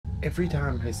Every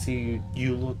time I see you,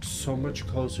 you look so much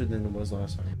closer than it was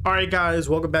last time. Alright guys,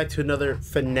 welcome back to another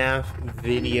FNAF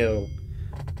video.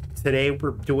 Today we're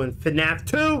doing FNAF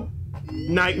 2,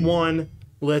 Night 1.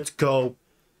 Let's go.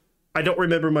 I don't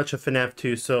remember much of FNAF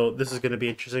 2, so this is going to be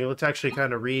interesting. Let's actually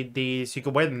kind of read these. You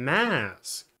can wear the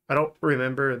mask. I don't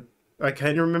remember. I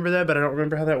kind of remember that, but I don't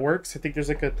remember how that works. I think there's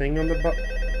like a thing on the button.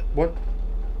 What?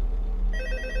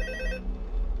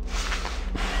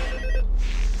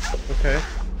 Okay.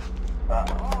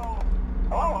 Hello,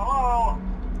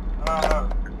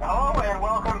 and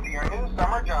welcome to your new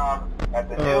summer job at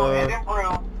the new and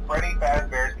improved Freddy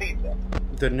Fazbear's Pizza.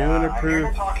 The new and improved. I'm here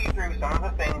to talk you through some of the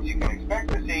things you can expect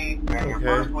to see during your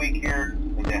first week here,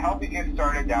 and to help you get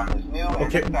started down this new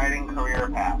and exciting career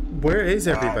path. Where is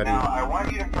everybody? Now, I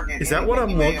want you to forget. Is that what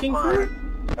I'm looking for?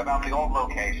 About the old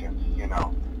locations, you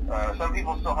know. Some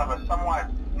people still have a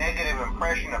somewhat negative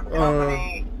impression of the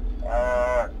company.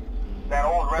 That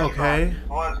old restaurant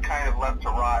was kind of left to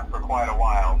rot for quite a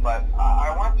while, but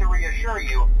I want to reassure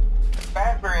you,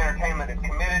 Fazbear Entertainment is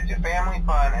committed to family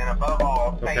fun and above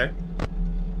all, safety.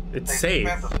 It's safe.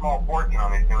 They spent a small fortune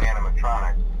on these new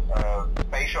animatronics.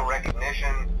 Facial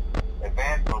recognition,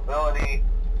 advanced mobility,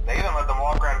 they even let them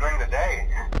walk around during the day.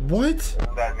 What?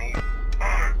 Isn't that neat?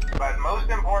 But most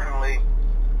importantly,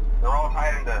 they're all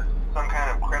tied into some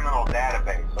kind of criminal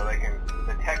database so they can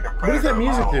detect a predator. What does that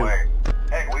music do?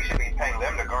 Heck, we should be paying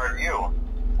them to guard you.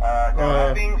 Now,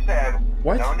 that being said,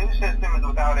 no new system is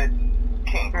without its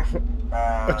kink.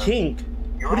 A kink?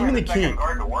 What do you mean a kink?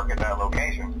 Guard to work at that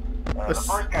location. The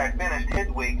first guy finished his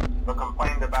week but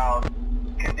complained about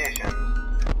conditions.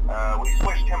 We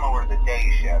switched him over to the day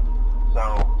shift.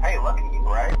 So, hey, lucky you,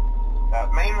 right?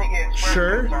 Mainly he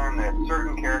expressed concern that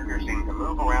certain characters seem to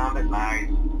move around at night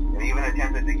and even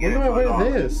attempted to get into his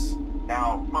office.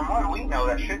 Now, from what we know,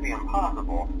 that should be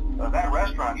impossible. That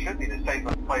restaurant should be the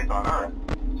safest place on Earth.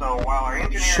 So while our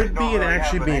engineers should be and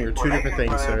actually being are two different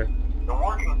things, sir. The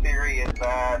working theory is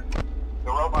that the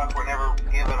robots were never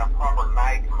given a proper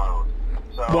night mode.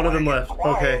 So one of them left.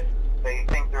 Quiet, they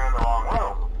think they're in the wrong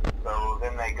room. So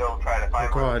then they go try to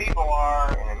find where the people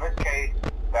are, and in this case,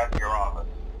 that's your office.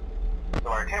 So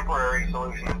our temporary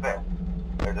solution is this.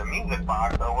 There's a music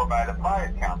box over by the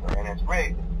prize counter, and it's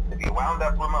rigged to be wound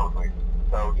up remotely.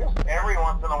 So just every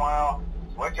once in a while,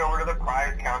 switch over to the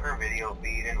prize counter video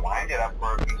feed and wind it up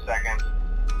for a few seconds.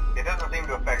 It doesn't seem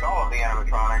to affect all of the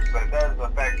animatronics, but it does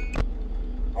affect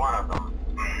one of them.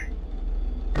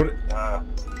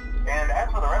 And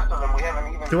as for the rest of them, we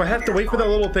haven't even... Do I have to wait for that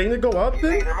little thing to go up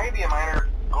then? There may be a minor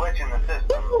glitch in the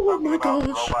system. Oh my gosh. The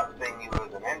robot seeing you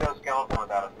as an endoskeleton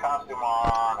without a costume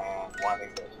on and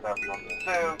wanting to stuff you into a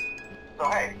suit. So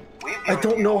hey, I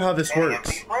don't know how this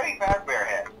works. Freddy Fazbear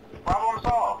head. Problem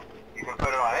solved. You can put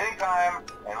it on any time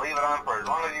and leave it on for as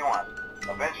long as you want.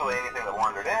 Eventually, anything that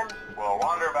wandered in will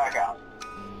wander back out.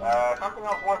 Something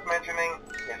else worth mentioning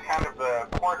is kind of the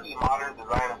quirky modern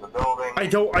design of the building. I'm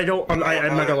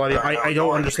not gonna lie to you. I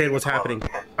don't understand what's happening.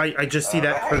 I just see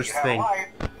that first thing.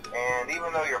 And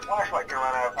even though your flashlight can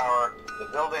run out of power, the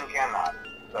building cannot.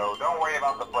 So don't worry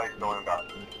about the place going dark.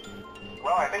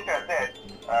 Well, I think that's it.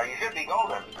 You should be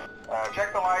golden.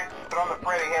 Check the lights, put on the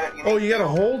Freddy head if you need to. Oh, you gotta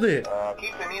hold it.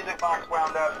 Keep the music box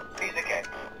wound up, piece of cake.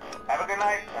 Have a good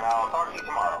night, and I'll talk to you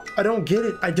tomorrow. I don't get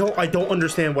it. I don't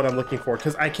understand what I'm looking for,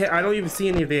 because I don't even see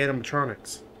any of the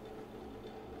animatronics.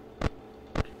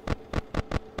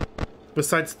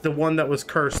 Besides the one that was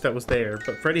cursed that was there,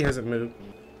 but Freddy hasn't moved.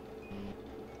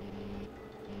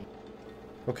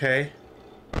 Okay.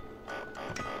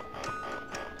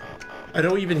 I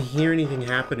don't even hear anything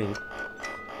happening.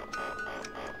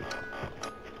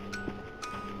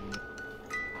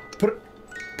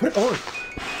 Put it on.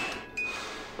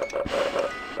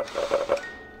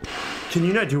 Can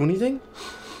you not do anything?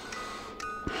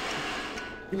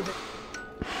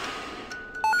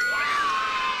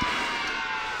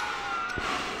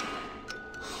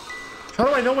 How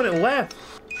do I know when it left?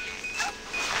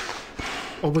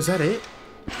 Oh, was that it?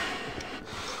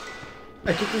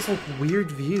 I get this like weird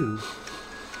view.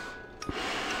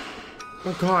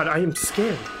 Oh god, I am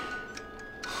scared.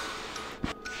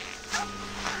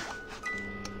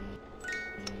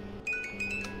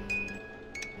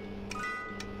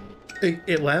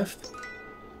 It left?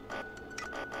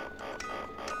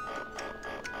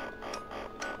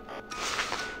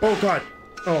 Oh god.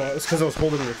 Oh, it's because I was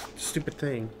holding this stupid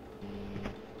thing.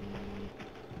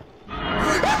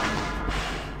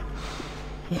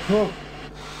 Oh.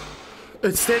 It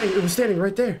was standing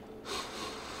right there.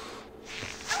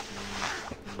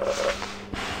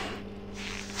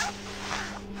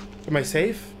 Am I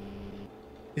safe?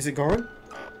 Is it gone?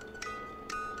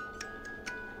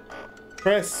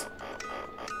 Press.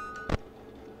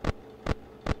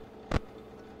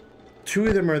 2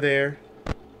 of them are there.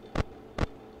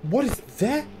 What is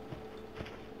that?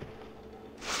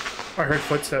 I heard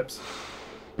footsteps.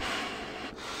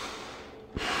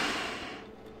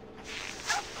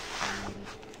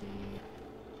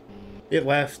 It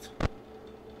left.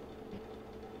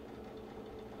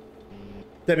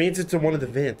 That means it's in one of the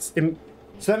vents.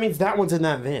 So that means that one's in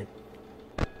that vent.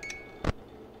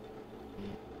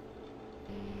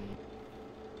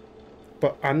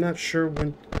 But I'm not sure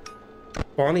when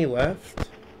Bonnie left.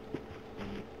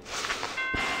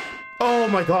 Oh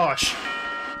my gosh.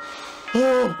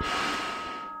 Oh,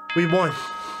 we won.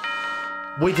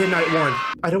 We did night 1.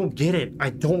 I don't get it.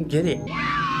 I don't get it.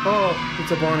 Oh,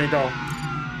 it's a Bonnie doll.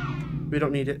 We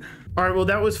don't need it. All right, well,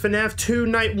 that was FNAF 2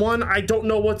 night 1. I don't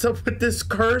know what's up with this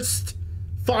cursed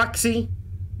Foxy.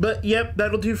 But yep,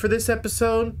 that'll do for this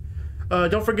episode.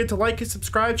 Don't forget to like and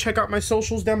subscribe. Check out my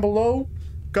socials down below.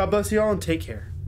 God bless you all and take care.